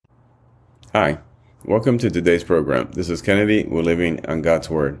Hi, welcome to today's program. This is Kennedy. We're living on God's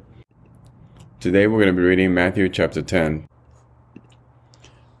Word. Today we're going to be reading Matthew chapter 10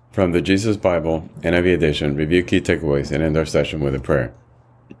 from the Jesus Bible, NIV edition, review key takeaways, and end our session with a prayer.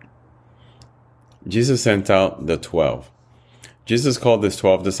 Jesus sent out the 12. Jesus called his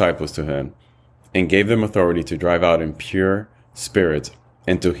 12 disciples to him and gave them authority to drive out impure spirits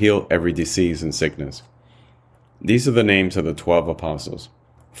and to heal every disease and sickness. These are the names of the 12 apostles.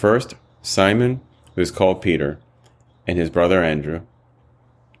 First, Simon, who is called Peter, and his brother Andrew,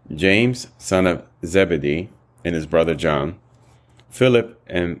 James, son of Zebedee, and his brother John, Philip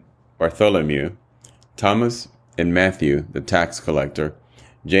and Bartholomew, Thomas and Matthew, the tax collector,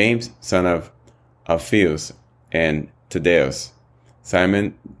 James, son of Alphaeus and Thaddeus,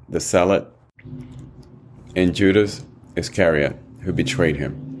 Simon the Zealot, and Judas Iscariot, who betrayed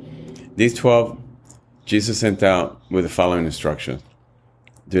him. These 12 Jesus sent out with the following instructions.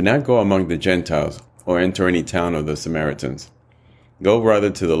 Do not go among the Gentiles or enter any town of the Samaritans. Go rather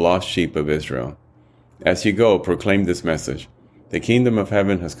to the lost sheep of Israel. As you go, proclaim this message. The kingdom of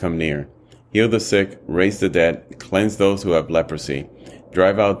heaven has come near. Heal the sick, raise the dead, cleanse those who have leprosy,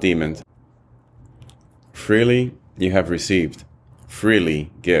 drive out demons. Freely you have received,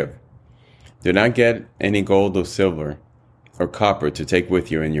 freely give. Do not get any gold or silver or copper to take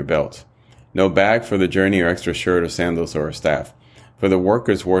with you in your belts. No bag for the journey or extra shirt or sandals or a staff. For the work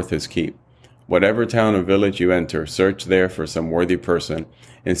is worth his keep. Whatever town or village you enter, search there for some worthy person,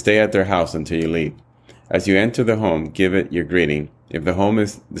 and stay at their house until you leave. As you enter the home, give it your greeting. If the home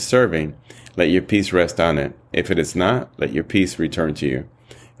is deserving, let your peace rest on it. If it is not, let your peace return to you.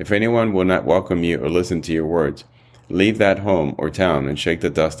 If anyone will not welcome you or listen to your words, leave that home or town and shake the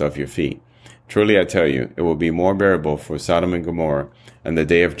dust off your feet. Truly I tell you, it will be more bearable for Sodom and Gomorrah on the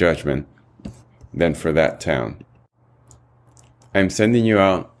day of judgment than for that town. I am sending you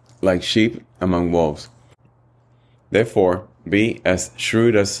out like sheep among wolves. Therefore, be as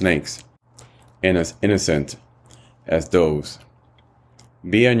shrewd as snakes and as innocent as doves.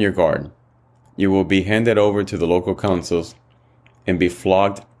 Be on your guard. You will be handed over to the local councils and be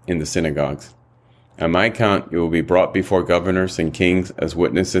flogged in the synagogues. On my account, you will be brought before governors and kings as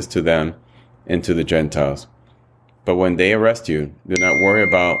witnesses to them and to the Gentiles. But when they arrest you, do not worry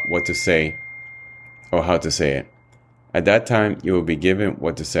about what to say or how to say it. At that time you will be given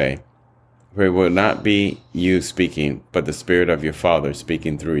what to say, for it will not be you speaking, but the Spirit of your Father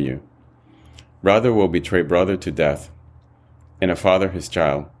speaking through you. Brother will betray brother to death, and a father his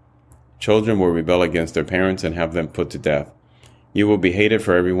child. Children will rebel against their parents and have them put to death. You will be hated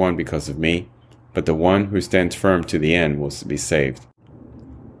for everyone because of me, but the one who stands firm to the end will be saved.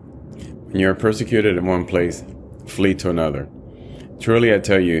 When you are persecuted in one place, flee to another. Truly I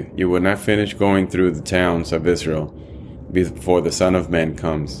tell you, you will not finish going through the towns of Israel before the Son of Man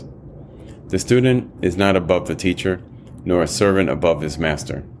comes. The student is not above the teacher, nor a servant above his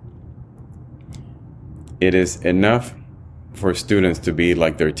master. It is enough for students to be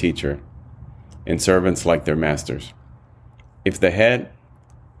like their teacher, and servants like their masters. If the head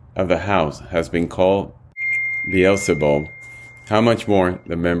of the house has been called Beelzebub, how much more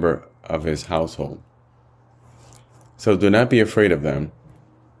the member of his household? So do not be afraid of them,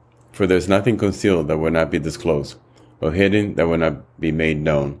 for there is nothing concealed that will not be disclosed, or hidden that will not be made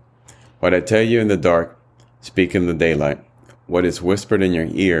known. What I tell you in the dark, speak in the daylight. What is whispered in your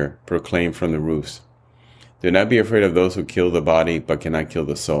ear, proclaim from the roofs. Do not be afraid of those who kill the body, but cannot kill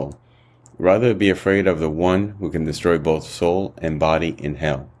the soul. Rather be afraid of the one who can destroy both soul and body in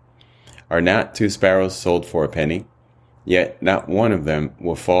hell. Are not 2 sparrows sold for a penny? Yet not one of them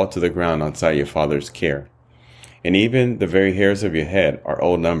will fall to the ground outside your Father's care. And even the very hairs of your head are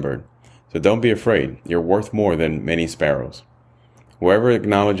all numbered. So don't be afraid, you're worth more than many sparrows. Whoever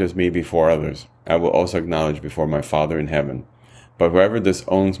acknowledges me before others, I will also acknowledge before my Father in heaven. But whoever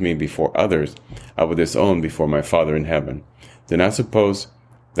disowns me before others, I will disown before my Father in heaven. Do not suppose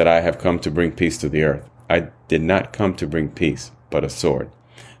that I have come to bring peace to the earth. I did not come to bring peace, but a sword.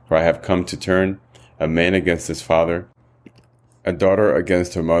 For I have come to turn a man against his father, a daughter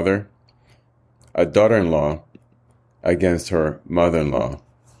against her mother, a daughter-in-law against her mother-in-law.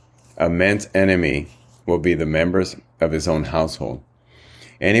 A man's enemy will be the members of his own household.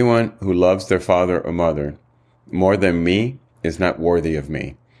 Anyone who loves their father or mother more than me is not worthy of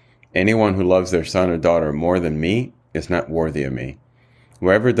me. Anyone who loves their son or daughter more than me is not worthy of me.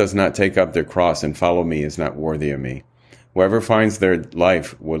 Whoever does not take up their cross and follow me is not worthy of me. Whoever finds their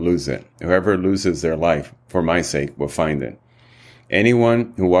life will lose it. Whoever loses their life for my sake will find it.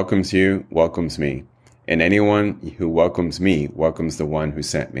 Anyone who welcomes you welcomes me, and anyone who welcomes me welcomes the one who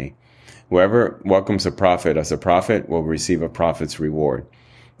sent me. Whoever welcomes a prophet as a prophet will receive a prophet's reward.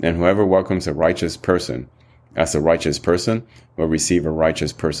 And whoever welcomes a righteous person as a righteous person will receive a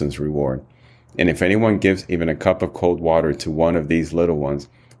righteous person's reward. And if anyone gives even a cup of cold water to one of these little ones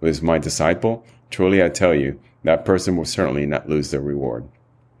who is my disciple, truly I tell you, that person will certainly not lose their reward.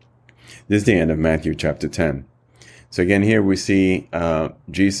 This is the end of Matthew chapter 10. So again, here we see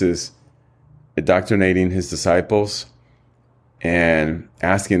Jesus indoctrinating his disciples and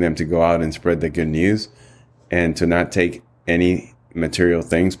asking them to go out and spread the good news and to not take any material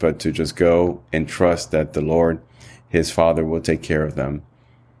things, but to just go and trust that the Lord, his Father, will take care of them.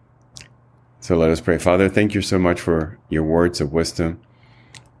 So let us pray. Father, thank you so much for your words of wisdom,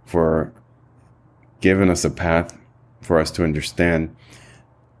 for giving us a path for us to understand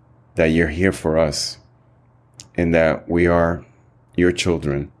that you're here for us and that we are your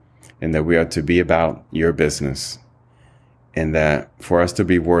children and that we are to be about your business and that for us to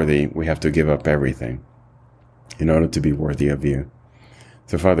be worthy, we have to give up everything in order to be worthy of you.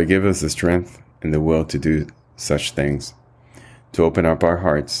 So Father, give us the strength and the will to do such things, to open up our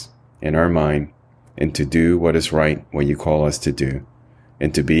hearts and our mind and to do what is right, what you call us to do,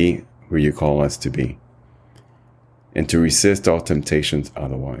 and to be who you call us to be, and to resist all temptations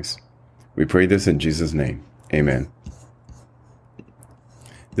otherwise. We pray this in Jesus' name. Amen.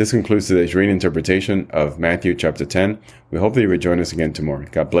 This concludes today's reading interpretation of Matthew chapter 10. We hope that you will join us again tomorrow.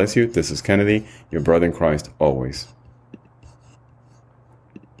 God bless you. This is Kennedy, your brother in Christ, always.